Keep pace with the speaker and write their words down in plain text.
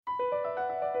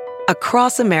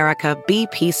Across America,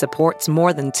 BP supports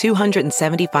more than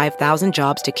 275,000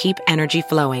 jobs to keep energy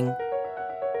flowing.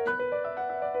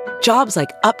 Jobs like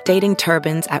updating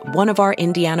turbines at one of our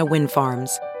Indiana wind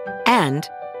farms and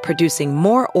producing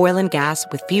more oil and gas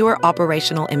with fewer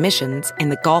operational emissions in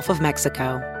the Gulf of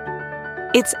Mexico.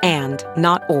 It's and,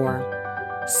 not or.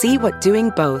 See what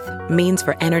doing both means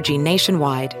for energy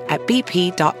nationwide at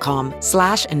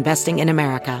bp.com/investing in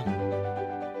America.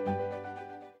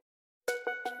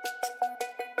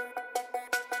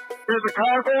 There's a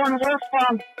car going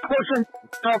westbound, pushing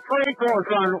freight goes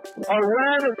on a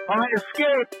red on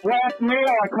escape, black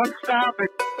male. I couldn't stop it.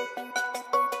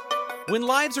 When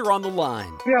lives are on the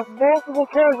line, We have multiple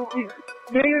casualties.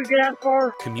 Major gas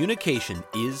fire. communication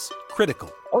is critical.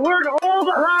 Alert all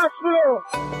the hospital.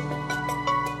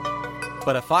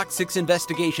 But a Fox 6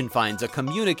 investigation finds a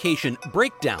communication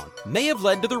breakdown may have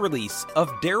led to the release of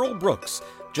Daryl Brooks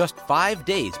just 5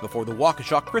 days before the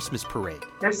Waukesha Christmas Parade.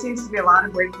 There seems to be a lot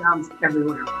of breakdowns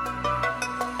everywhere.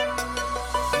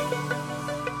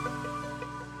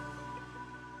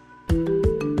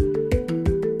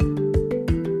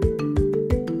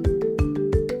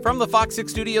 From the Fox 6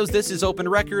 studios, this is Open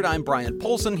Record. I'm Brian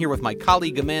Polson, here with my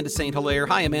colleague Amanda St. Hilaire.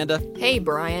 Hi, Amanda. Hey,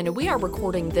 Brian. We are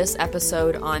recording this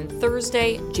episode on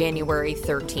Thursday, January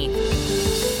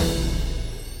 13th.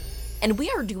 And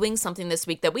we are doing something this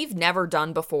week that we've never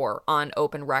done before on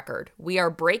Open Record. We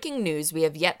are breaking news we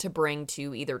have yet to bring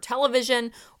to either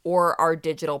television or our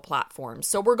digital platforms.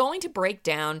 So we're going to break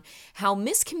down how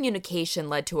miscommunication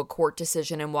led to a court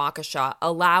decision in Waukesha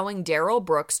allowing Daryl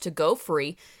Brooks to go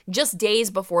free just days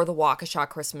before the Waukesha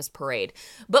Christmas Parade.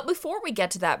 But before we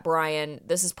get to that, Brian,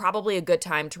 this is probably a good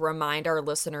time to remind our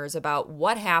listeners about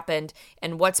what happened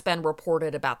and what's been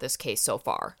reported about this case so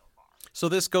far. So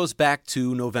this goes back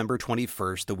to November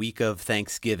 21st, the week of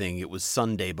Thanksgiving. It was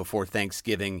Sunday before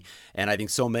Thanksgiving, and I think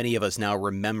so many of us now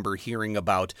remember hearing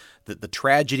about the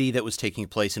tragedy that was taking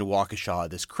place in Waukesha.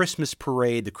 This Christmas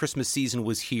parade, the Christmas season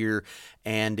was here,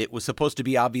 and it was supposed to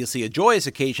be obviously a joyous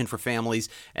occasion for families,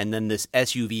 and then this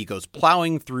SUV goes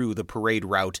plowing through the parade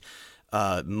route,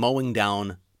 mowing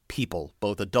down people,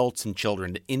 both adults and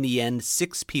children. In the end,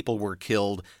 6 people were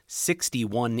killed,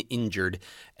 61 injured,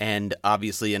 and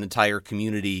obviously an entire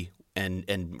community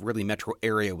and really metro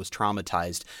area was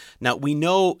traumatized. Now, we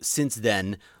know since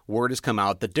then, word has come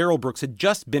out that Daryl Brooks had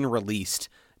just been released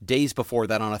days before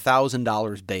that on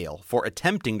 $1,000 bail for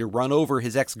attempting to run over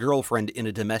his ex-girlfriend in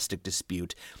a domestic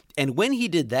dispute. And when he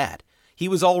did that, he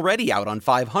was already out on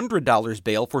 $500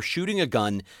 bail for shooting a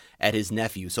gun at his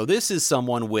nephew. So this is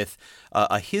someone with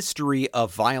a history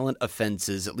of violent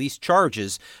offenses, at least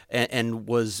charges, and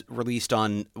was released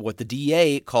on what the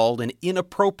DA called an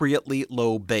inappropriately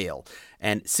low bail.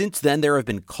 And since then, there have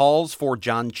been calls for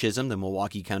John Chisholm, the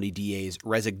Milwaukee County DA's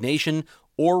resignation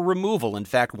or removal. In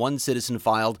fact, one citizen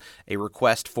filed a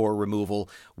request for removal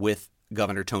with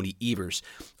Governor Tony Evers.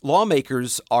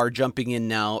 Lawmakers are jumping in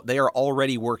now. They are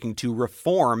already working to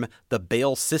reform the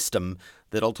bail system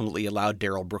that ultimately allowed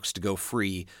Daryl Brooks to go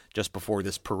free just before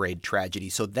this parade tragedy.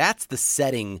 So that's the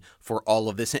setting for all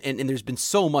of this. And there's been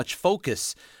so much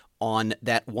focus on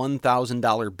that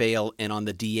 $1,000 bail and on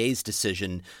the DA's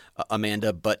decision,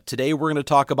 Amanda. But today we're going to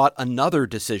talk about another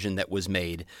decision that was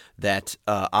made that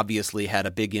obviously had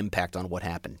a big impact on what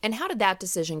happened. And how did that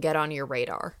decision get on your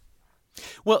radar?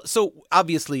 Well, so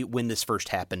obviously when this first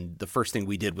happened, the first thing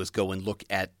we did was go and look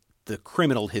at the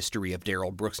criminal history of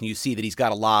Daryl Brooks, and you see that he's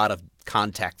got a lot of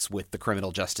contacts with the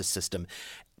criminal justice system,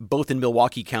 both in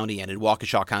Milwaukee County and in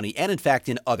Waukesha County, and in fact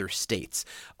in other states.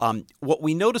 What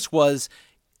we noticed was,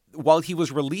 while he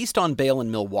was released on bail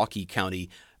in Milwaukee County,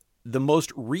 the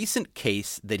most recent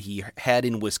case that he had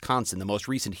in Wisconsin, the most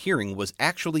recent hearing, was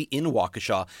actually in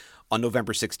Waukesha on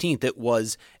November 16th. It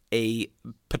was a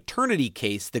paternity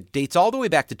case that dates all the way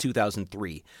back to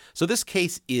 2003. So this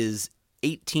case is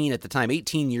 18 at the time,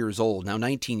 18 years old, now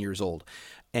 19 years old.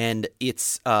 And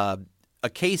it's a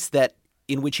case that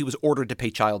in which he was ordered to pay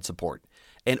child support.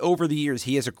 And over the years,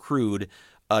 he has accrued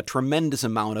a tremendous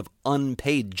amount of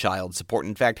unpaid child support.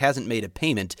 In fact, hasn't made a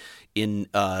payment in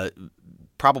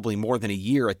probably more than a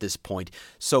year at this point.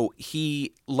 So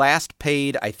he last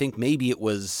paid, I think maybe it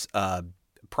was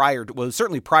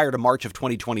certainly prior to March of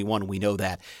 2021, we know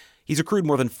that. He's accrued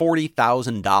more than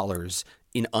 $40,000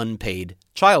 in unpaid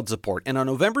child support. And on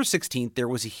November 16th, there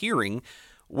was a hearing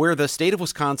where the state of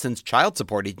Wisconsin's child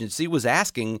support agency was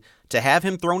asking to have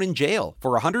him thrown in jail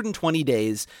for 120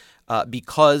 days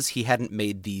because he hadn't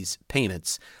made these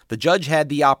payments. The judge had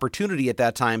the opportunity at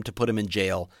that time to put him in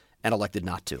jail and elected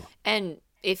not to. And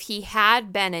if he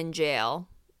had been in jail,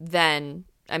 then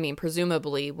I mean,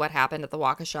 presumably what happened at the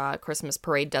Waukesha Christmas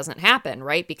parade doesn't happen,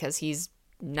 right? Because he's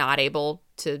not able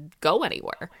to go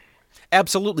anywhere.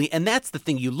 Absolutely. And that's the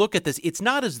thing. You look at this, it's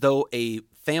not as though a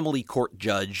family court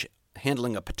judge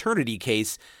handling a paternity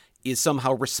case is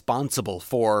somehow responsible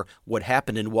for what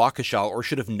happened in Waukesha or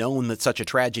should have known that such a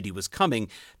tragedy was coming.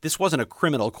 This wasn't a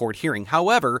criminal court hearing.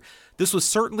 However, this was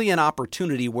certainly an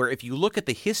opportunity where if you look at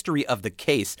the history of the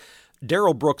case,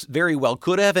 Darrell Brooks very well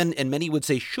could have, and many would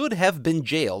say should have been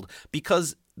jailed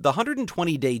because the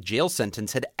 120-day jail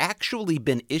sentence had actually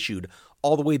been issued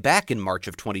all the way back in March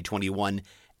of 2021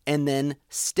 and then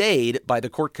stayed by the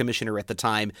court commissioner at the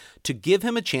time to give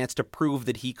him a chance to prove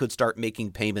that he could start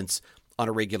making payments on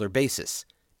a regular basis.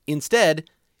 Instead,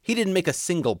 he didn't make a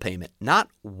single payment, not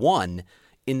one,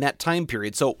 in that time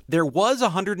period. So there was a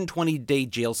 120-day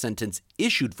jail sentence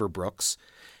issued for Brooks,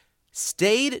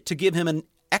 stayed to give him an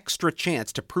extra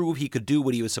chance to prove he could do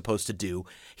what he was supposed to do.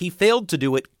 He failed to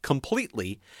do it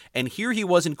completely, and here he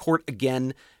was in court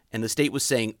again, and the state was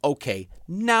saying, okay,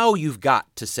 now you've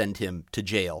got to send him to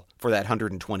jail for that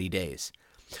 120 days.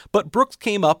 But Brooks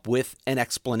came up with an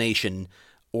explanation,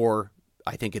 or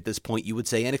I think at this point you would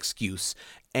say an excuse,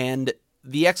 and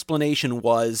the explanation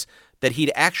was that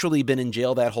he'd actually been in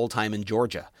jail that whole time in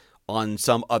Georgia on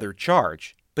some other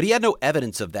charge. But he had no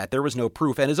evidence of that. There was no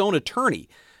proof, and his own attorney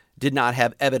did not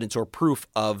have evidence or proof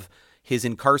of his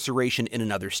incarceration in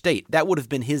another state. That would have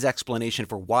been his explanation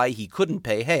for why he couldn't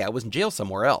pay. Hey, I was in jail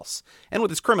somewhere else. And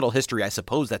with his criminal history, I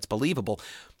suppose that's believable.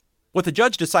 What the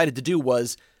judge decided to do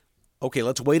was, okay,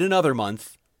 let's wait another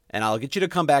month, and I'll get you to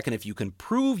come back, and if you can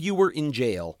prove you were in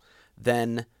jail,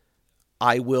 then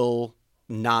I will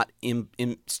not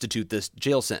institute this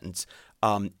jail sentence,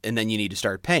 and then you need to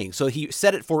start paying. So he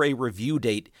set it for a review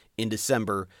date in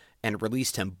December and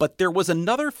released him. But there was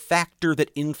another factor that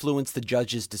influenced the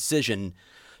judge's decision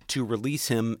to release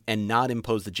him and not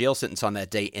impose the jail sentence on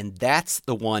that day, and that's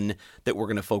the one that we're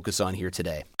going to focus on here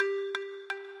today.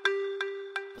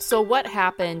 So what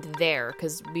happened there?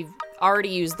 Because we've already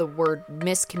used the word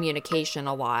miscommunication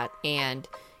a lot, and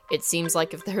it seems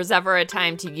like if there's ever a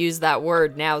time to use that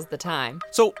word, now's the time.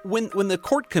 So when the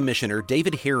court commissioner,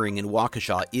 David Herring in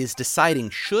Waukesha, is deciding,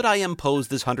 should I impose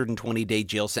this 120-day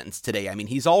jail sentence today? I mean,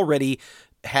 he's already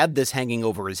had this hanging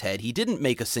over his head. He didn't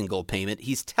make a single payment.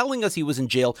 He's telling us he was in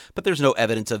jail, but there's no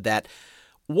evidence of that.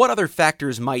 What other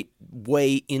factors might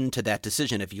weigh into that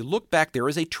decision? If you look back, there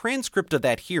is a transcript of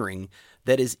that hearing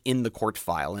that is in the court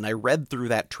file, and I read through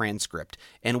that transcript.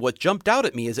 And what jumped out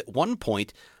at me is at one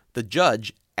point, the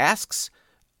judge asks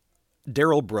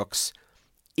Darrell Brooks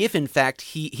if, in fact,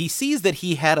 he sees that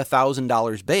he had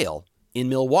 $1,000 bail in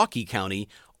Milwaukee County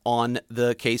on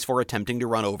the case for attempting to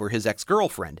run over his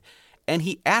ex-girlfriend. And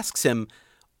he asks him,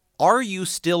 are you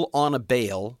still on a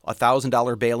bail,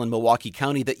 $1,000 bail in Milwaukee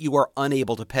County that you are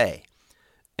unable to pay?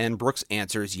 And Brooks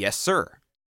answers, yes, sir.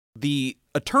 The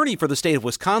attorney for the state of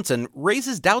Wisconsin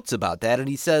raises doubts about that, and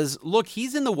he says, look,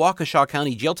 he's in the Waukesha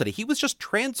County Jail today. He was just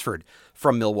transferred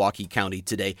from Milwaukee County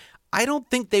today. I don't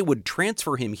think they would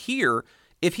transfer him here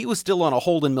if he was still on a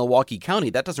hold in Milwaukee County.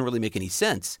 That doesn't really make any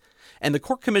sense. And the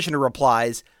court commissioner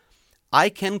replies, I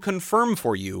can confirm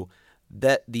for you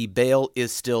that the bail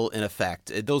is still in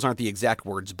effect. Those aren't the exact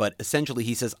words, but essentially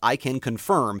he says, I can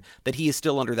confirm that he is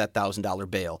still under that $1,000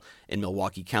 bail in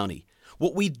Milwaukee County.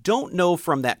 What we don't know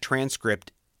from that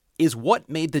transcript is what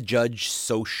made the judge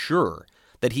so sure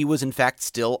that he was in fact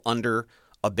still under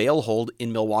a bail hold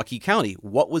in Milwaukee County.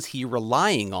 What was he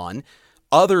relying on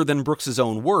other than Brooks's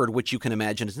own word, which you can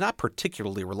imagine is not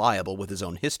particularly reliable with his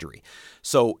own history?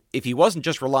 So if he wasn't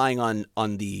just relying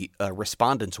on the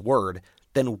respondent's word,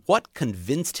 then what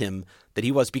convinced him that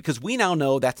he was? Because we now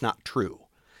know that's not true.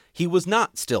 He was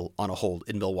not still on a hold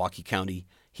in Milwaukee County.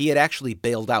 He had actually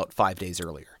bailed out 5 days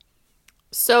earlier.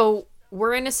 So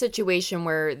we're in a situation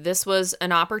where this was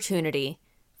an opportunity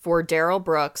for Darrell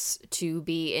Brooks to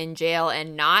be in jail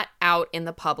and not out in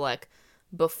the public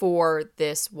before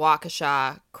this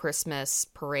Waukesha Christmas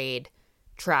parade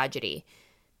tragedy.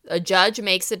 A judge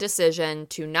makes a decision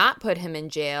to not put him in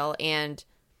jail, and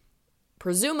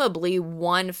presumably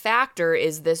one factor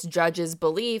is this judge's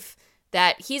belief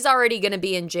that he's already going to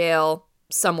be in jail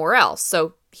somewhere else,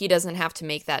 so he doesn't have to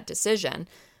make that decision.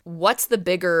 What's the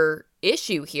bigger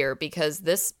issue here? Because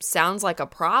this sounds like a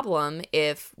problem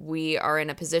if we are in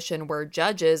a position where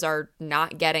judges are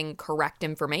not getting correct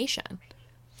information.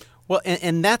 Well,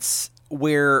 and that's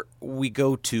where we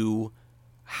go to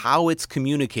how it's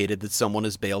communicated that someone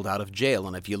is bailed out of jail.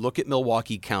 And if you look at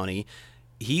Milwaukee County,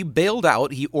 he bailed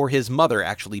out, or his mother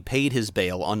actually paid his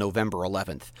bail on November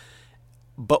 11th.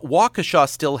 But Waukesha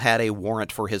still had a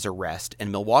warrant for his arrest,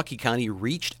 and Milwaukee County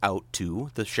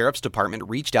the Sheriff's Department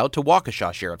reached out to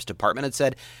Waukesha Sheriff's Department and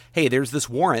said, hey, there's this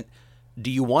warrant.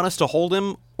 Do you want us to hold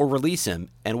him or release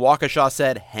him? And Waukesha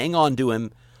said, hang on to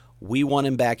him. We want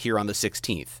him back here on the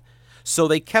 16th. So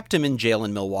they kept him in jail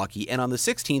in Milwaukee, and on the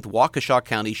 16th, Waukesha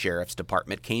County Sheriff's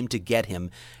Department came to get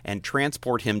him and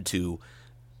transport him to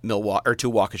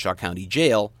Waukesha County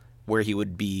Jail, where he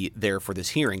would be there for this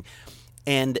hearing.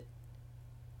 And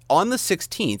on the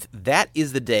 16th, that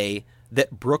is the day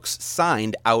that Brooks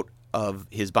signed out of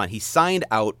his bond. He signed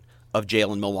out of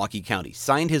jail in Milwaukee County,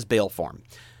 signed his bail form.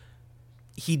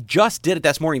 He just did it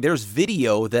this morning. There's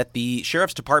video that the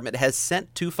Sheriff's Department has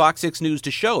sent to Fox 6 News to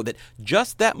show that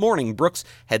just that morning, Brooks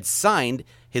had signed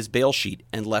his bail sheet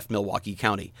and left Milwaukee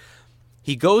County.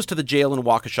 He goes to the jail in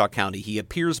Waukesha County. He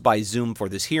appears by Zoom for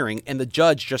this hearing, and the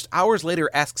judge just hours later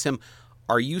asks him,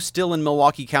 are you still in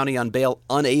Milwaukee County on bail,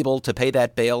 unable to pay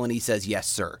that bail? And he says, yes,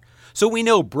 sir. So we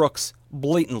know Brooks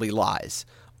blatantly lies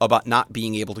about not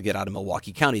being able to get out of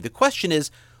Milwaukee County. The question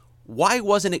is, why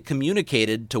wasn't it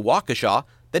communicated to Waukesha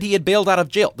that he had bailed out of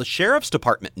jail? The Sheriff's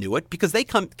Department knew it because they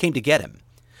came to get him.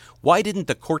 Why didn't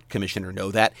the court commissioner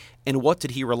know that, and what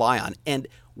did he rely on? And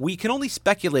we can only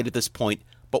speculate at this point,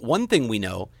 but one thing we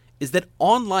know is that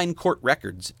online court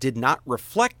records did not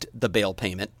reflect the bail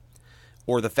payment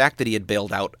or the fact that he had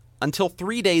bailed out until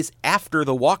 3 days after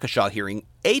the Waukesha hearing,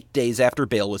 8 days after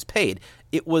bail was paid.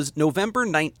 It was November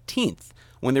 19th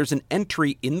when there's an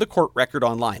entry in the court record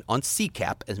online, on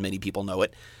CCAP, as many people know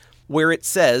it, where it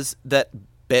says that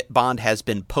bond has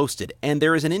been posted. And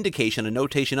there is an indication, a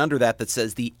notation under that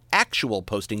says the actual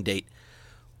posting date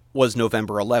was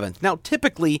November 11th. Now,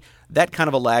 typically, that kind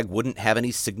of a lag wouldn't have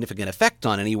any significant effect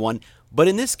on anyone, but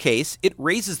in this case, it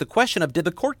raises the question of, did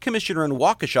the court commissioner in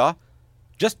Waukesha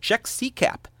just check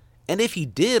CCAP? And if he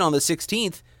did on the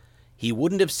 16th, he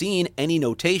wouldn't have seen any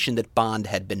notation that bond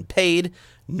had been paid,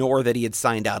 nor that he had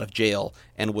signed out of jail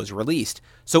and was released.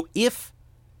 So if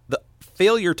the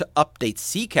failure to update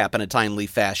CCAP in a timely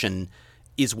fashion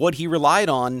is what he relied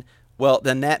on, well,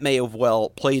 then that may have well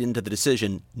played into the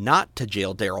decision not to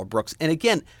jail Darrell Brooks. And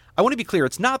again, I want to be clear,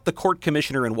 it's not the court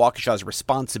commissioner in Waukesha's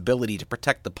responsibility to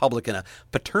protect the public in a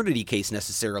paternity case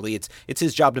necessarily. It's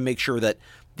his job to make sure that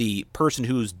the person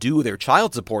who's due their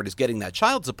child support is getting that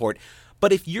child support.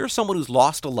 But if you're someone who's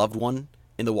lost a loved one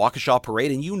in the Waukesha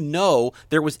parade, and you know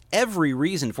there was every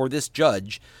reason for this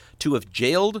judge to have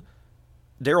jailed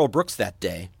Darrell Brooks that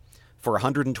day for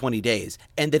 120 days,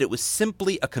 and that it was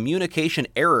simply a communication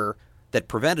error that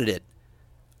prevented it,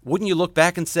 wouldn't you look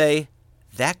back and say,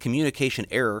 that communication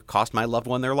error cost my loved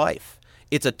one their life?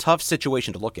 It's a tough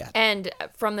situation to look at. And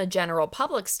from the general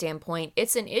public standpoint,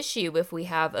 it's an issue if we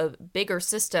have a bigger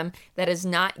system that is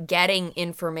not getting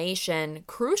information,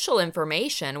 crucial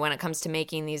information when it comes to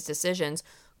making these decisions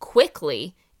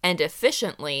quickly and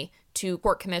efficiently to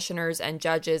court commissioners and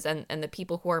judges and the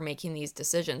people who are making these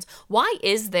decisions. Why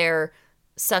is there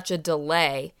such a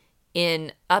delay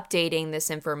in updating this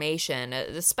information,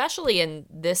 especially in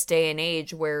this day and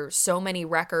age where so many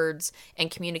records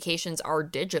and communications are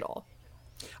digital?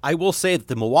 I will say that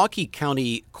the Milwaukee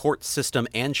County court system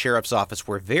and sheriff's office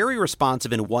were very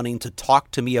responsive in wanting to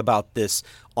talk to me about this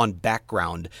on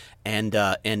background. And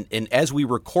as we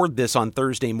record this on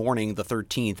Thursday morning, the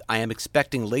 13th, I am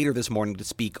expecting later this morning to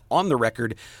speak on the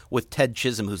record with Ted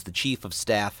Chisholm, who's the chief of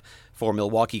staff for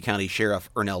Milwaukee County Sheriff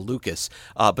Ernell Lucas.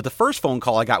 But the first phone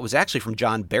call I got was actually from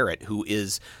John Barrett, who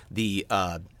is the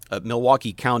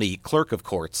Milwaukee County Clerk of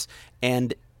Courts.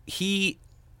 And he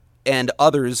and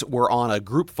others were on a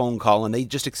group phone call, and they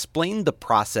just explained the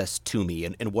process to me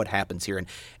and what happens here.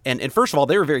 And first of all,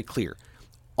 they were very clear.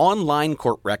 Online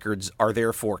court records are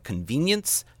there for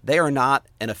convenience. They are not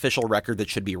an official record that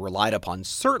should be relied upon,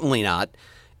 certainly not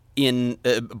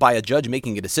by a judge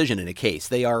making a decision in a case.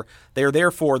 They are there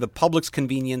for the public's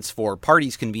convenience, for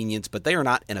parties' convenience, but they are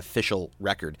not an official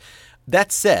record.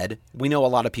 That said, we know a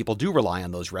lot of people do rely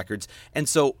on those records, and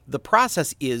so the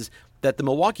process is that the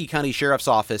Milwaukee County Sheriff's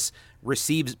Office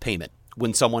receives payment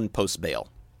when someone posts bail.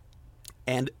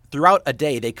 And throughout a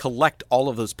day, they collect all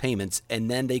of those payments, and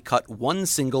then they cut one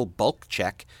single bulk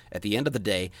check at the end of the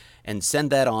day and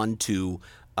send that on to,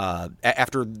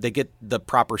 after they get the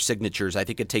proper signatures. I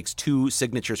think it takes 2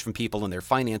 signatures from people in their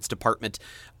finance department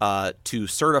to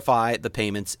certify the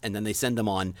payments, and then they send them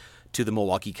on to the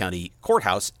Milwaukee County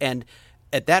Courthouse. And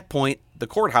at that point, the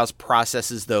courthouse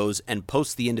processes those and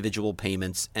posts the individual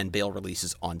payments and bail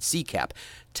releases on CCAP.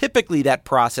 Typically, that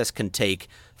process can take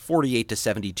 48 to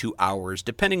 72 hours.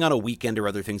 Depending on a weekend or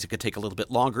other things, it could take a little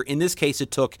bit longer. In this case, it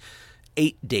took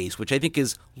 8 days, which I think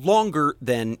is longer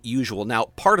than usual. Now,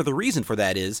 part of the reason for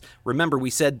that is, remember, we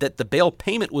said that the bail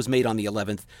payment was made on the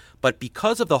 11th, but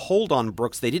because of the hold on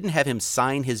Brooks, they didn't have him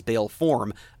sign his bail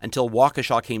form until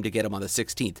Waukesha came to get him on the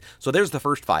 16th. So there's the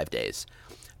first 5 days.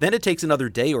 Then it takes another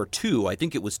day or two, I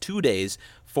think it was 2 days,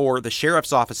 for the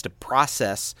sheriff's office to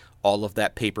process all of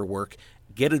that paperwork,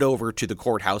 get it over to the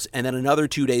courthouse, and then another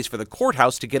 2 days for the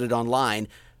courthouse to get it online.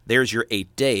 There's your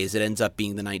 8 days. It ends up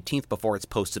being the 19th before it's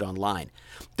posted online.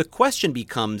 The question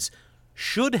becomes,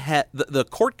 should the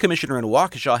court commissioner in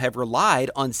Waukesha have relied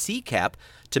on CCAP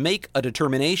to make a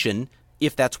determination,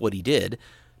 if that's what he did,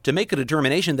 to make a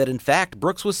determination that, in fact,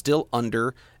 Brooks was still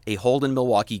under a hold in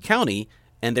Milwaukee County,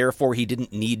 and therefore he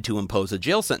didn't need to impose a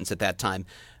jail sentence at that time?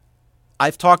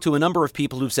 I've talked to a number of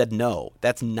people who've said, no,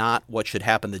 that's not what should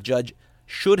happen. The judge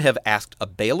should have asked a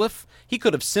bailiff. He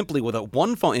could have simply, with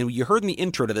one phone, and you heard in the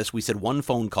intro to this, we said one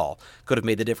phone call could have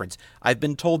made the difference. I've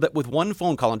been told that with one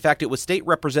phone call, in fact, it was State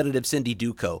Representative Cindy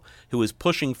Duco who was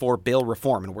pushing for bail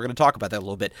reform, and we're going to talk about that a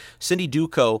little bit. Cindy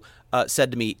Duco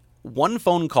said to me, one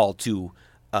phone call to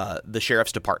the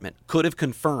sheriff's department could have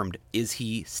confirmed, is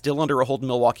he still under a hold in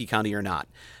Milwaukee County or not?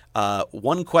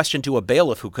 One question to a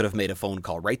bailiff who could have made a phone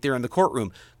call right there in the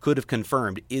courtroom could have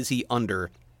confirmed, is he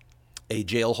under a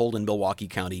jail hold in Milwaukee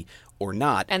County or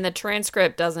not. And the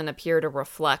transcript doesn't appear to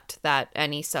reflect that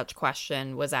any such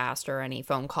question was asked or any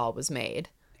phone call was made.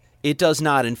 It does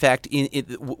not. In fact,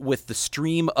 with the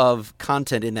stream of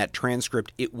content in that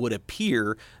transcript, it would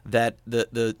appear that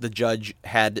the judge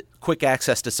had quick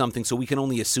access to something, so we can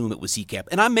only assume it was CCAP.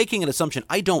 And I'm making an assumption.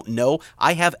 I don't know.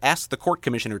 I have asked the court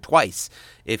commissioner twice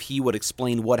if he would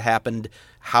explain what happened,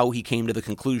 how he came to the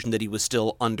conclusion that he was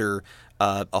still under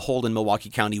a hold in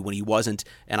Milwaukee County when he wasn't,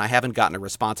 and I haven't gotten a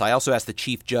response. I also asked the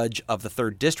chief judge of the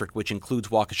 3rd District, which includes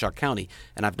Waukesha County,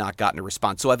 and I've not gotten a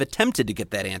response. So I've attempted to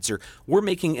get that answer. We're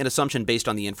making an assumption based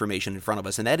on the information in front of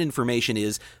us, and that information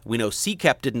is, we know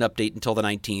CCAP didn't update until the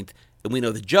 19th, and we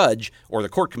know the judge, or the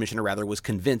court commissioner rather, was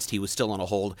convinced he was still on a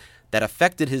hold. That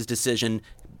affected his decision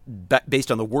based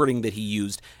on the wording that he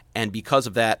used, and because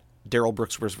of that, Darrell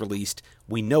Brooks was released.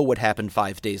 We know what happened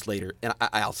 5 days later. And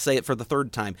I'll say it for the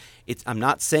third time. I'm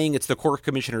not saying it's the court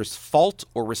commissioner's fault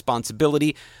or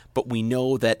responsibility, but we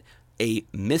know that a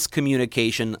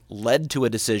miscommunication led to a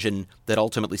decision that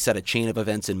ultimately set a chain of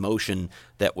events in motion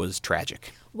that was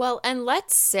tragic. Well, and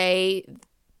let's say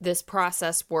this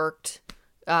process worked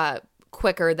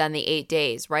quicker than the 8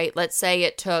 days, right? Let's say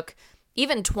it took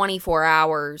even 24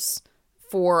 hours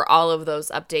for all of those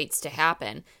updates to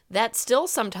happen. That still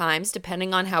sometimes,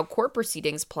 depending on how court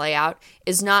proceedings play out,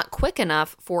 is not quick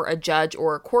enough for a judge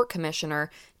or a court commissioner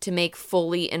to make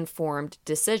fully informed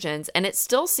decisions. And it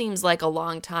still seems like a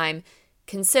long time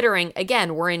considering,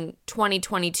 again, we're in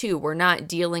 2022. We're not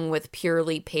dealing with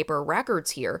purely paper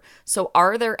records here. So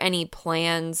are there any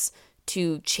plans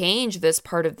to change this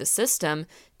part of the system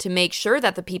to make sure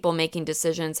that the people making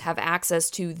decisions have access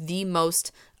to the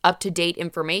most up-to-date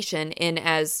information in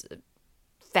as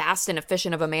fast and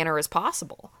efficient of a manner as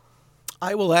possible?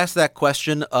 I will ask that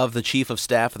question of the chief of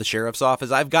staff of the sheriff's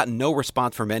office. I've gotten no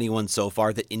response from anyone so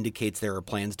far that indicates there are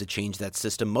plans to change that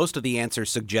system. Most of the answers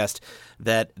suggest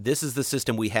that this is the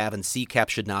system we have and CCAP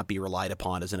should not be relied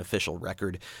upon as an official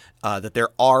record, that there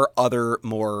are other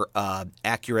more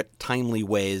accurate, timely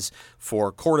ways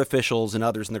for court officials and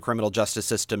others in the criminal justice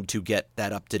system to get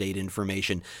that up-to-date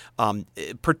information,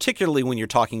 particularly when you're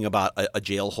talking about a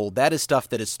jail hold. That is stuff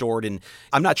that is stored in,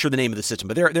 I'm not sure the name of the system,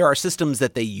 but there are systems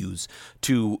that they use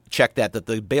to check that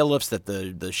the bailiffs, that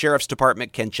the sheriff's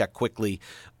department can check quickly.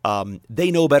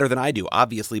 They know better than I do,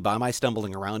 obviously, by my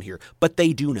stumbling around here, but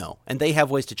they do know, and they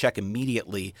have ways to check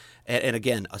immediately. And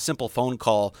again, a simple phone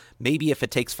call, maybe if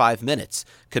it takes 5 minutes,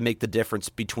 could make the difference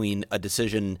between a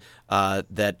decision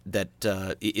that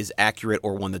is accurate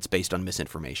or one that's based on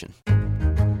misinformation.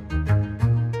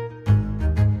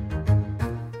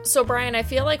 So, Brian, I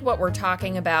feel like what we're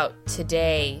talking about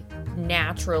today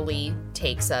naturally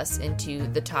takes us into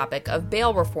the topic of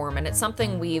bail reform, and it's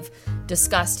something we've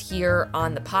discussed here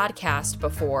on the podcast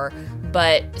before,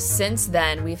 but since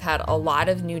then we've had a lot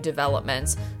of new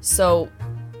developments. So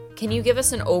can you give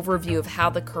us an overview of how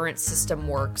the current system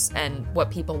works and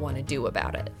what people want to do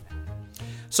about it?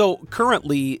 So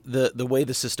currently, the way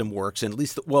the system works, and at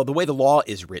least, the way the law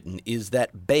is written, is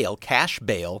that bail, cash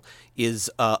bail,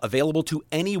 is available to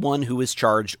anyone who is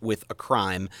charged with a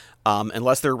crime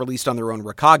unless they're released on their own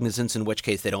recognizance, in which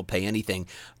case they don't pay anything.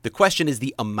 The question is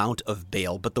the amount of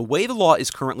bail. But the way the law is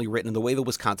currently written, and the way the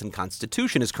Wisconsin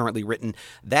Constitution is currently written,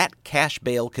 that cash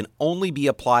bail can only be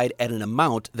applied at an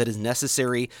amount that is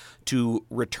necessary to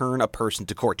return a person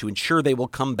to court, to ensure they will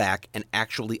come back and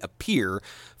actually appear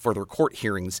for their court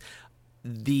hearings.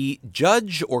 The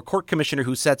judge or court commissioner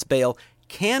who sets bail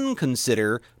can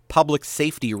consider public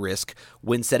safety risk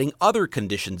when setting other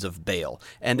conditions of bail.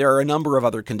 And there are a number of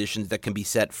other conditions that can be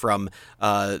set, from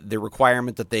the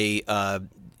requirement that they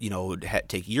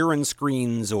take urine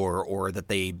screens, or that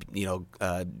they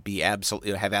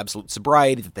have absolute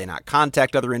sobriety, that they not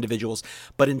contact other individuals.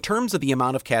 But in terms of the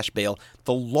amount of cash bail,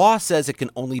 the law says it can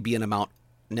only be an amount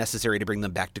necessary to bring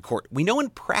them back to court. We know in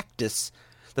practice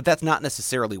that that's not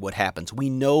necessarily what happens. We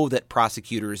know that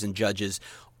prosecutors and judges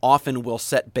often will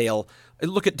set bail.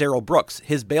 Look at Darrell Brooks.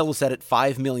 His bail was set at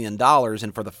 $5 million,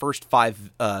 and for the first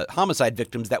 5 homicide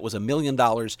victims, that was $1 million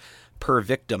per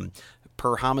victim,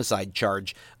 per homicide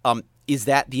charge. Is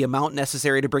that the amount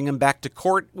necessary to bring him back to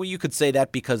court? Well, you could say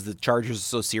that because the charges are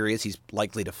so serious, he's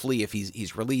likely to flee if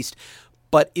he's released.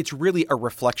 But it's really a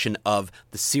reflection of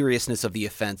the seriousness of the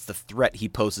offense, the threat he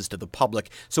poses to the public.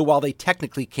 So while they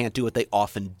technically can't do it, they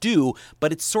often do,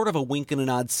 but it's sort of a wink and a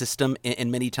nod system,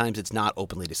 and many times it's not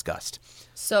openly discussed.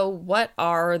 So what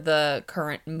are the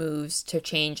current moves to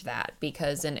change that?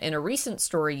 Because in a recent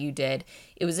story you did,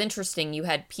 it was interesting. You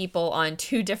had people on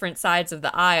 2 different sides of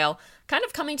the aisle kind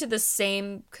of coming to the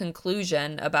same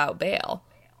conclusion about bail.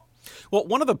 Well,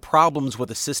 one of the problems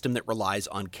with a system that relies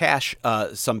on cash,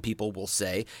 some people will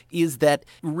say, is that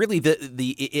really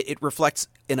it reflects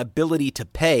an ability to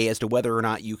pay as to whether or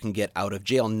not you can get out of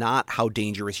jail, not how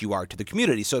dangerous you are to the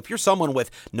community. So if you're someone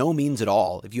with no means at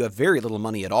all, if you have very little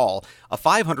money at all, a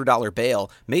 $500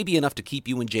 bail may be enough to keep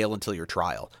you in jail until your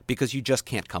trial, because you just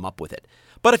can't come up with it.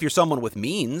 But if you're someone with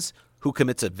means who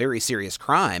commits a very serious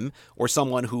crime, or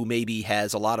someone who maybe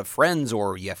has a lot of friends,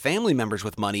 or you have family members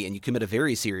with money and you commit a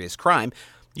very serious crime,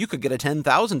 you could get a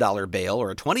 $10,000 bail or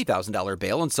a $20,000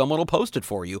 bail, and someone will post it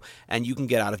for you, and you can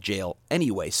get out of jail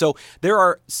anyway. So there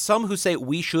are some who say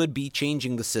we should be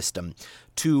changing the system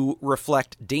to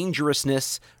reflect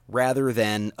dangerousness rather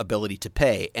than ability to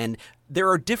pay. And there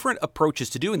are different approaches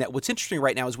to doing that. What's interesting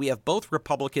right now is we have both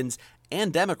Republicans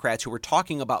and Democrats who are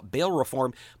talking about bail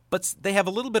reform, but they have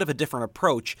a little bit of a different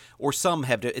approach, or some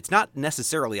have. It's not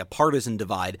necessarily a partisan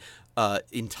divide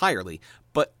entirely,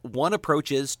 but one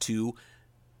approach is to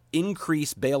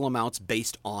increase bail amounts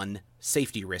based on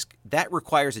safety risk. That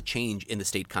requires a change in the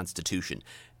state constitution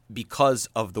because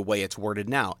of the way it's worded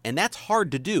now. And that's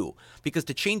hard to do, because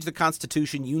to change the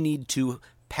Constitution, you need to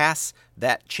pass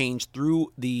that change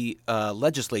through the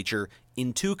legislature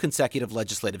in 2 consecutive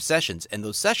legislative sessions, and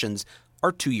those sessions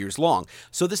are 2 years long.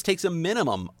 So this takes a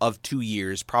minimum of 2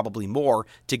 years, probably more,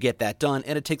 to get that done,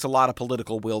 and it takes a lot of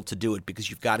political will to do it, because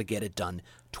you've got to get it done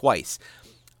twice.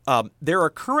 There are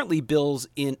currently bills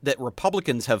that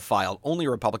Republicans have filed, only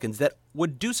Republicans, that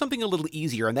would do something a little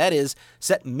easier, and that is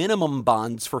set minimum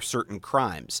bonds for certain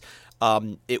crimes.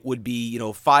 It would be,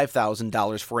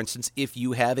 $5,000, for instance, if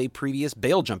you have a previous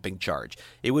bail jumping charge.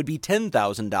 It would be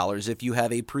 $10,000 if you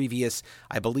have a previous,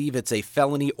 I believe it's a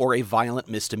felony or a violent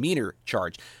misdemeanor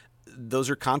charge. Those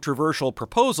are controversial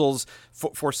proposals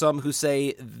for some who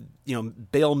say,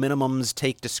 bail minimums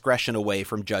take discretion away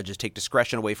from judges, take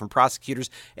discretion away from prosecutors,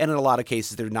 and in a lot of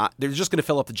cases they're just going to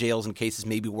fill up the jails in cases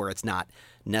maybe where it's not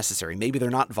necessary. Maybe they're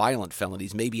not violent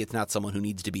felonies. Maybe it's not someone who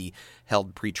needs to be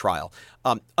held pretrial.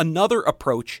 Another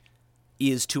approach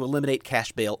is to eliminate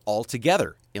cash bail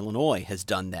altogether. Illinois has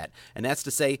done that. And that's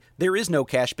to say there is no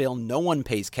cash bail. No one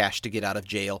pays cash to get out of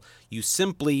jail. You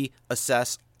simply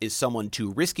assess, is someone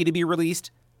too risky to be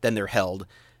released? Then they're held.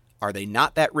 Are they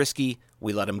not that risky?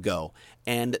 We let them go.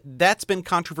 And that's been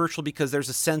controversial because there's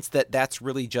a sense that that's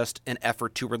really just an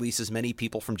effort to release as many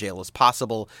people from jail as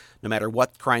possible, no matter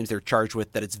what crimes they're charged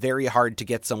with, that it's very hard to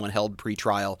get someone held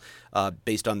pretrial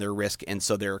based on their risk. And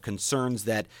so there are concerns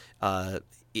that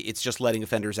it's just letting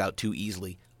offenders out too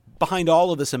easily. Behind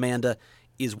all of this, Amanda,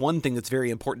 is one thing that's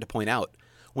very important to point out.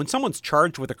 When someone's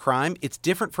charged with a crime, it's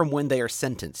different from when they are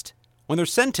sentenced. When they're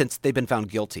sentenced, they've been found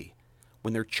guilty.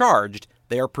 When they're charged,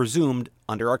 they are presumed,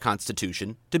 under our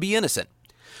Constitution, to be innocent.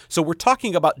 So we're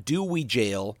talking about, do we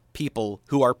jail people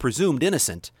who are presumed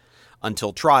innocent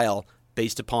until trial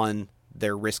based upon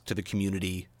their risk to the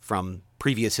community from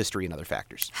previous history and other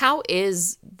factors? How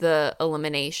is the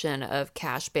elimination of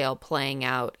cash bail playing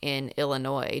out in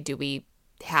Illinois? Do we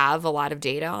have a lot of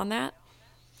data on that?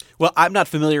 Well, I'm not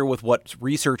familiar with what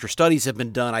research or studies have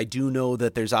been done. I do know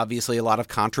that there's obviously a lot of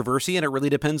controversy, and it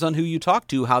really depends on who you talk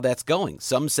to, how that's going.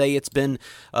 Some say it's been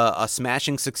a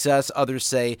smashing success. Others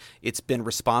say it's been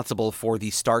responsible for the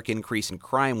stark increase in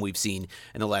crime we've seen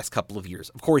in the last couple of years.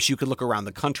 Of course, you could look around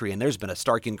the country, and there's been a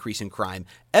stark increase in crime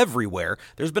everywhere.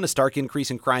 There's been a stark increase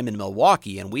in crime in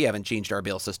Milwaukee, and we haven't changed our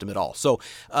bail system at all. So,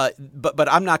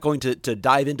 but I'm not going to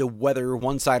dive into whether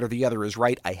one side or the other is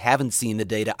right. I haven't seen the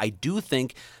data. I do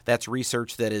think that's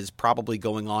research that is probably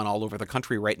going on all over the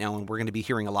country right now, and we're going to be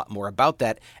hearing a lot more about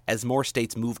that as more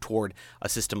states move toward a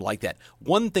system like that.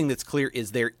 One thing that's clear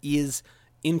is there is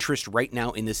interest right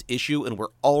now in this issue, and we're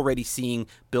already seeing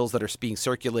bills that are being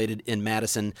circulated in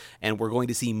Madison, and we're going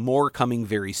to see more coming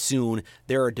very soon.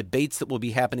 There are debates that will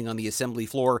be happening on the Assembly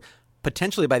floor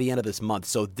potentially by the end of this month.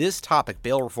 So this topic,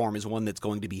 bail reform, is one that's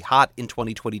going to be hot in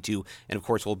 2022, and of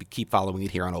course we'll keep following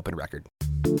it here on Open Record.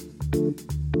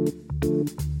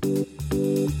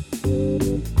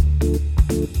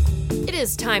 It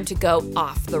is time to go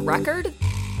off the record.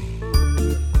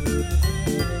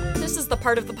 This is the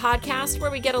part of the podcast where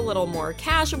we get a little more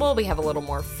casual, we have a little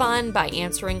more fun by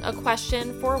answering a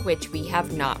question for which we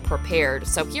have not prepared.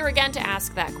 So here again to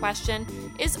ask that question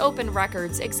is Open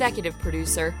Record's executive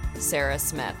producer, Sarah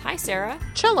Smith. Hi, Sarah.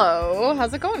 Cello.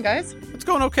 How's it going, guys? It's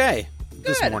going okay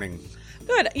this morning.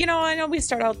 Good. You know, I know we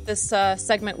start out this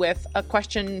segment with a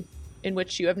question in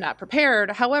which you have not prepared.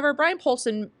 However, Brian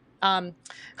Polson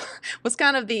was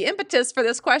kind of the impetus for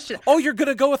this question. Oh, you're going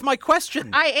to go with my question.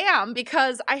 I am,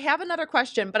 because I have another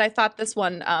question, but I thought this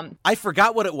one... I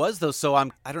forgot what it was, though, so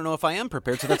I don't know if I am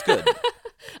prepared, so that's good.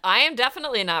 I am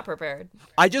definitely not prepared.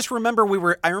 I just remember we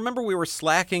were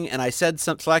slacking, and I said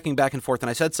slacking back and forth,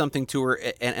 and I said something to her,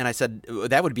 and I said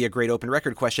that would be a great Open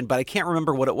Record question, but I can't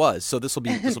remember what it was. So this will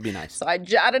be nice. So I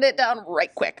jotted it down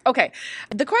right quick. Okay,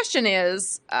 the question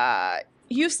is,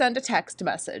 you send a text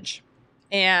message,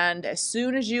 and as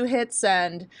soon as you hit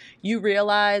send, you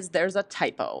realize there's a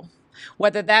typo.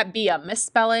 Whether that be a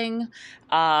misspelling,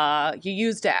 you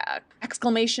used an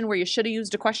exclamation where you should have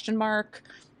used a question mark,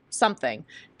 something.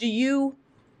 Do you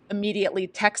immediately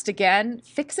text again,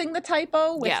 fixing the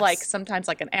typo with Yes. sometimes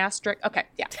an asterisk? Okay,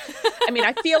 yeah. I mean,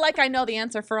 I feel like I know the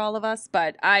answer for all of us,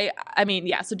 but I mean,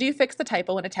 yeah. So do you fix the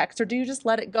typo in a text, or do you just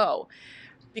let it go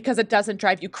because it doesn't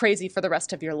drive you crazy for the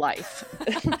rest of your life?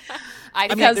 I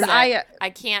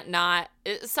can't not.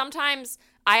 Sometimes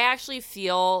I actually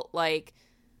feel like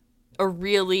a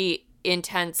really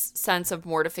intense sense of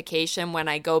mortification when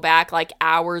I go back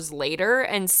hours later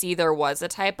and see there was a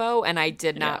typo and I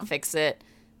did not fix it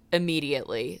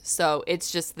immediately. So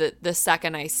it's just the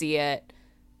second I see it,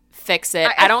 fix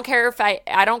it. I don't care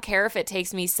if it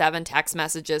takes me 7 text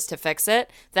messages to fix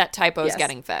it. That typo is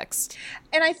getting fixed.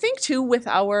 And I think too, with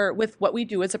what we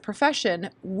do as a profession,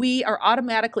 we are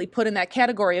automatically put in that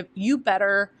category of you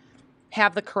better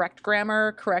have the correct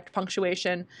grammar, correct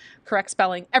punctuation, correct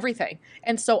spelling, everything.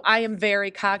 And so I am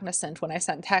very cognizant when I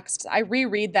send texts. I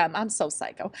reread them. I'm so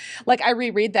psycho. I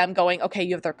reread them going, okay,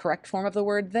 you have the correct form of the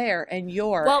word there and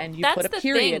and you put a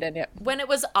period in it. When it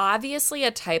was obviously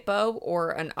a typo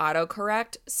or an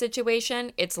autocorrect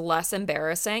situation, it's less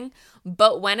embarrassing.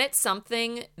 But when it's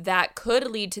something that could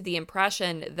lead to the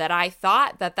impression that I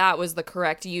thought that was the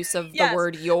correct use of the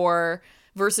word your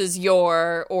versus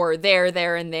your, or there,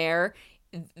 and there,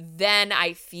 then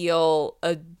I feel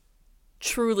a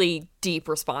truly deep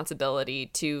responsibility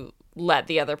to let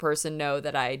the other person know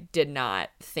that I did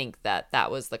not think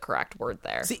that was the correct word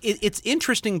there. See, it's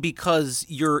interesting because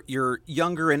you're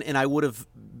younger, and I would have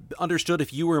understood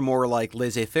if you were more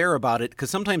laissez-faire about it, because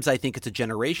sometimes I think it's a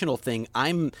generational thing.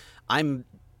 I'm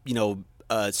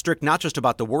strict not just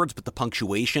about the words, but the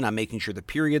punctuation. I'm making sure the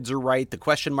periods are right, the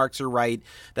question marks are right,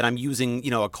 that I'm using,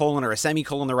 a colon or a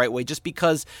semicolon the right way, just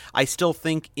because I still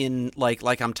think in like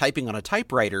I'm typing on a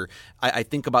typewriter. I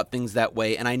think about things that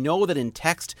way. And I know that in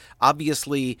text,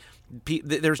 obviously,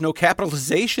 there's no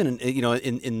capitalization,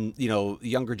 in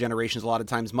younger generations, a lot of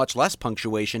times, much less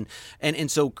punctuation.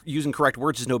 And so using correct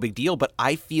words is no big deal. But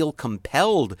I feel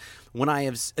compelled when I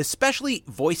have, especially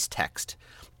voice text,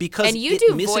 because and you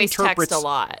do voice text a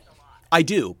lot. I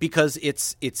do, because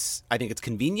I think it's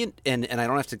convenient, and I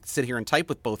don't have to sit here and type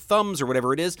with both thumbs or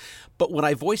whatever it is. But when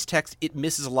I voice text, it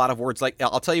misses a lot of words.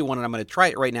 I'll tell you one, and I'm going to try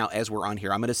it right now as we're on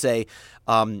here. I'm going to say,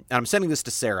 and I'm sending this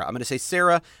to Sarah. I'm going to say,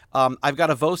 Sarah, I've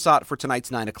got a VOSOT for tonight's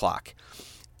 9 o'clock.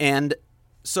 And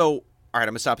so, all right, I'm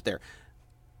going to stop it there.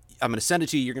 I'm going to send it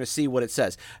to you. You're going to see what it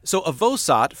says. So a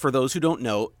VOSOT, for those who don't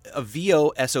know, a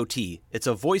VOSOT. It's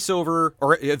a voiceover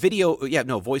or a video. Yeah,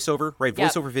 no, voiceover, right?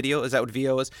 Yep. Voiceover video. Is that what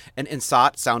VO is? And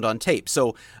SOT, sound on tape.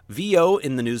 So VO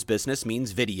in the news business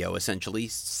means video, essentially.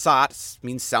 SOT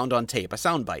means sound on tape, a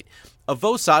sound bite. A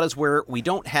VOSOT is where we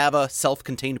don't have a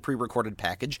self-contained pre-recorded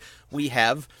package. We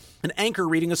have an anchor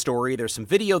reading a story. There's some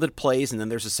video that plays, and then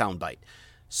there's a sound bite.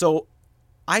 So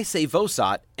I say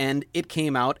VOSOT, and it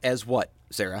came out as what,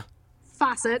 Sarah?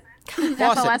 Faucet. Faucet.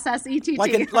 F-O-S-S-E-T-T.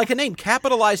 Like a name,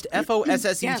 capitalized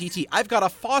F-O-S-S-E-T-T. Yes. I've got a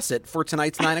faucet for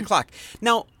tonight's 9 o'clock.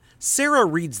 Now, Sarah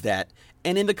reads that,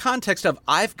 and in the context of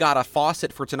I've got a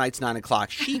faucet for tonight's 9 o'clock,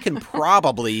 she can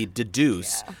probably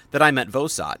deduce that I meant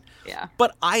VOSOT. Yeah.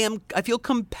 But I feel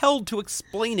compelled to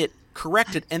explain it,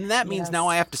 correct it, and that means now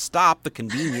I have to stop the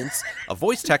convenience of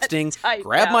voice texting,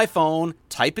 grab my phone,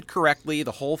 type it correctly,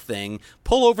 the whole thing,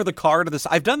 pull over the car to the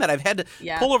side. I've done that. I've had to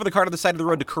pull over the car to the side of the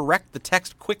road to correct the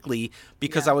text quickly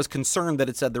because I was concerned that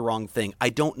it said the wrong thing. I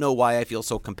don't know why I feel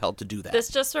so compelled to do that. This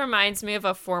just reminds me of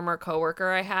a former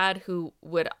coworker I had who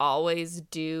would always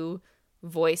do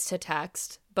voice to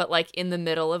text, but like in the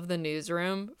middle of the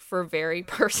newsroom for very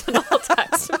personal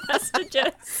text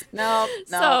messages. No.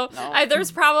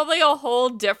 There's probably a whole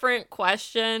different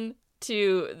question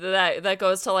to that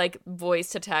goes to like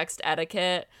voice to text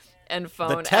etiquette and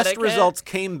phone etiquette. The test results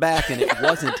came back and it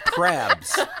wasn't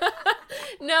crabs.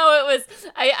 No, it was,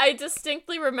 I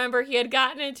distinctly remember he had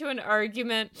gotten into an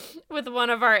argument with one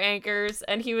of our anchors,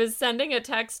 and he was sending a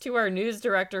text to our news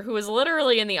director, who was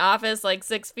literally in the office like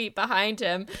 6 feet behind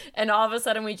him, and all of a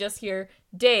sudden we just hear,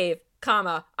 Dave,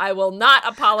 I will not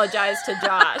apologize to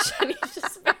Josh. And he's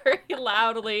just very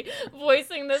loudly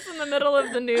voicing this in the middle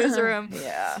of the newsroom.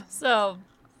 Yeah. So...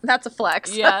 That's a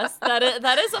flex. Yes, that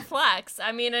is a flex.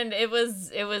 I mean, and it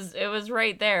was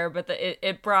right there, but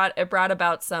it brought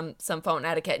about some phone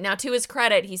etiquette. Now, to his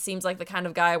credit, he seems like the kind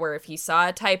of guy where if he saw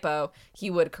a typo, he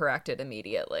would correct it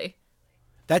immediately.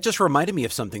 That just reminded me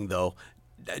of something, though.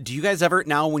 Do you guys ever,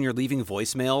 now when you're leaving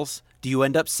voicemails, do you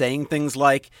end up saying things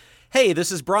like, "Hey,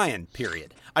 this is Brian,"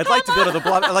 period? I'd like to go to the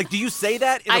blog. Like, do you say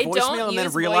that in a voicemail and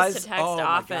then realize? Voice to text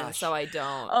often, so I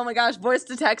don't. Oh my gosh, voice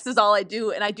to text is all I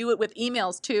do, and I do it with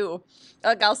emails too.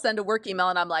 Like I'll send a work email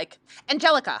and I'm like,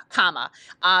 Angelica,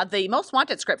 the most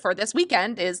wanted script for this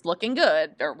weekend is looking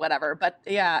good or whatever. But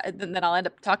yeah, and then I'll end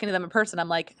up talking to them in person. I'm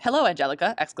like, hello,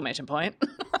 Angelica! !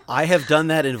 I have done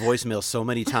that in voicemail so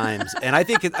many times, and I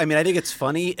think it's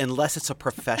funny unless it's a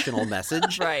professional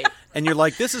message, right? And you're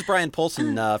like, "This is Brian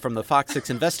Polson from the Fox 6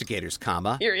 Investigators,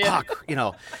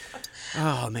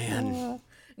 Oh man."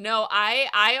 No,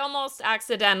 I almost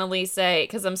accidentally say,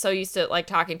 because I'm so used to like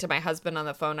talking to my husband on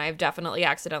the phone, I've definitely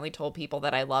accidentally told people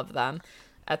that I love them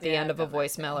at the end of a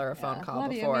voicemail or a phone call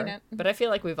before. But I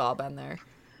feel like we've all been there.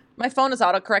 My phone is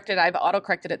autocorrected. I've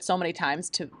autocorrected it so many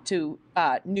times to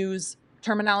news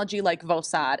terminology like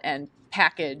VOSOT and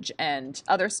package and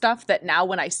other stuff that now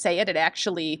when I say it, it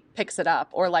actually picks it up.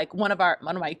 Or like one of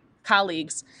my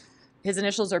colleagues, his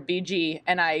initials are BG,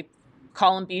 and I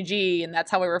call him BG, and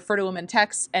that's how I refer to him in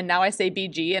text. And now I say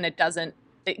BG, and it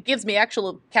gives me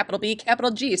actual capital B,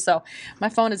 capital G. So my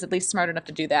phone is at least smart enough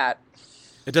to do that.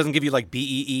 It doesn't give you like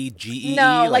BEE, GEE?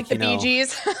 No, like the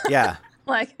BGs. Yeah.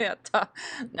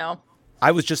 No.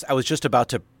 I was just about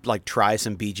to like try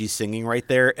some Bee Gees singing right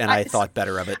there, and I thought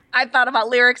better of it. I thought about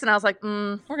lyrics, and I was like,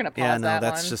 we're gonna pause that. Yeah, no, that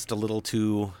that's one. just a little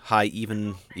too high,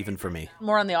 even for me.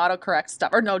 More on the autocorrect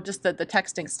stuff, or no, just the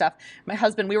texting stuff. My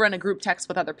husband, we were in a group text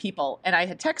with other people, and I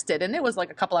had texted, and it was like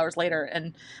a couple hours later,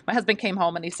 and my husband came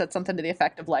home and he said something to the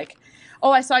effect of like, "Oh,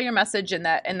 I saw your message in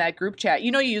that group chat.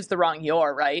 You know, you used the wrong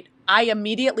 "your," right?" I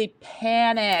immediately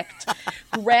panicked,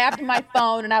 grabbed my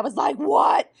phone, and I was like,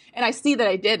 "What?" And I see that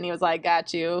I did, and he was like,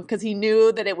 "Got you," because he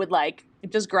knew that it would like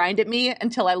just grind at me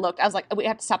until I looked. I was like, "We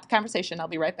have to stop the conversation. I'll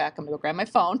be right back. I'm gonna go grab my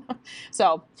phone."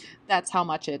 So that's how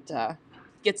much it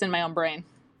gets in my own brain.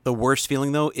 The worst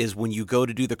feeling though is when you go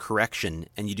to do the correction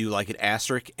and you do like an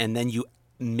asterisk and then you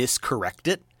miscorrect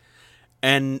it,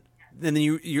 and then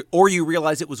you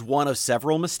realize it was one of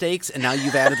several mistakes, and now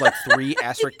you've added like 3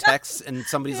 asterisk texts, and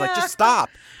somebody's like, "Just stop!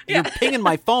 You're pinging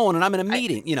my phone, and I'm in a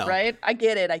meeting." Right? I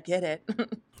get it.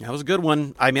 That was a good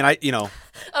one. I mean,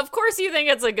 Of course you think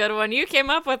it's a good one. You came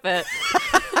up with it.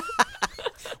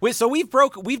 Wait, so we've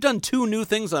done 2 new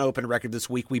things on Open Record this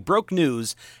week. We broke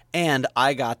news, and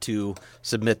I got to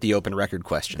submit the Open Record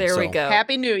question. There we go.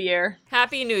 Happy New Year.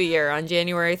 Happy New Year on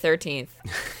January 13th.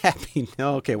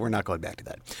 Okay, we're not going back to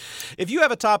that. If you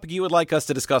have a topic you would like us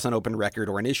to discuss on Open Record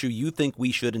or an issue you think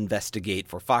we should investigate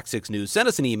for Fox 6 News, send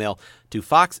us an email to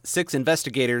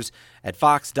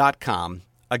fox6investigators@fox.com.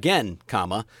 Again,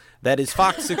 that is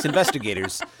Fox 6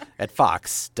 Investigators at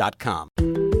fox.com.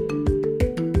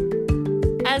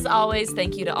 As always,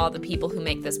 thank you to all the people who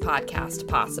make this podcast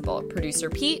possible. Producer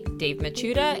Pete, Dave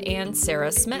Machuda, and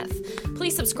Sarah Smith.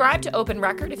 Please subscribe to Open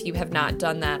Record if you have not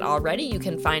done that already. You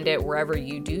can find it wherever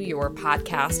you do your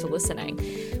podcast listening.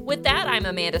 With that, I'm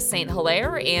Amanda St.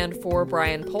 Hilaire, and for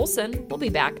Brian Polson, we'll be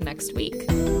back next week.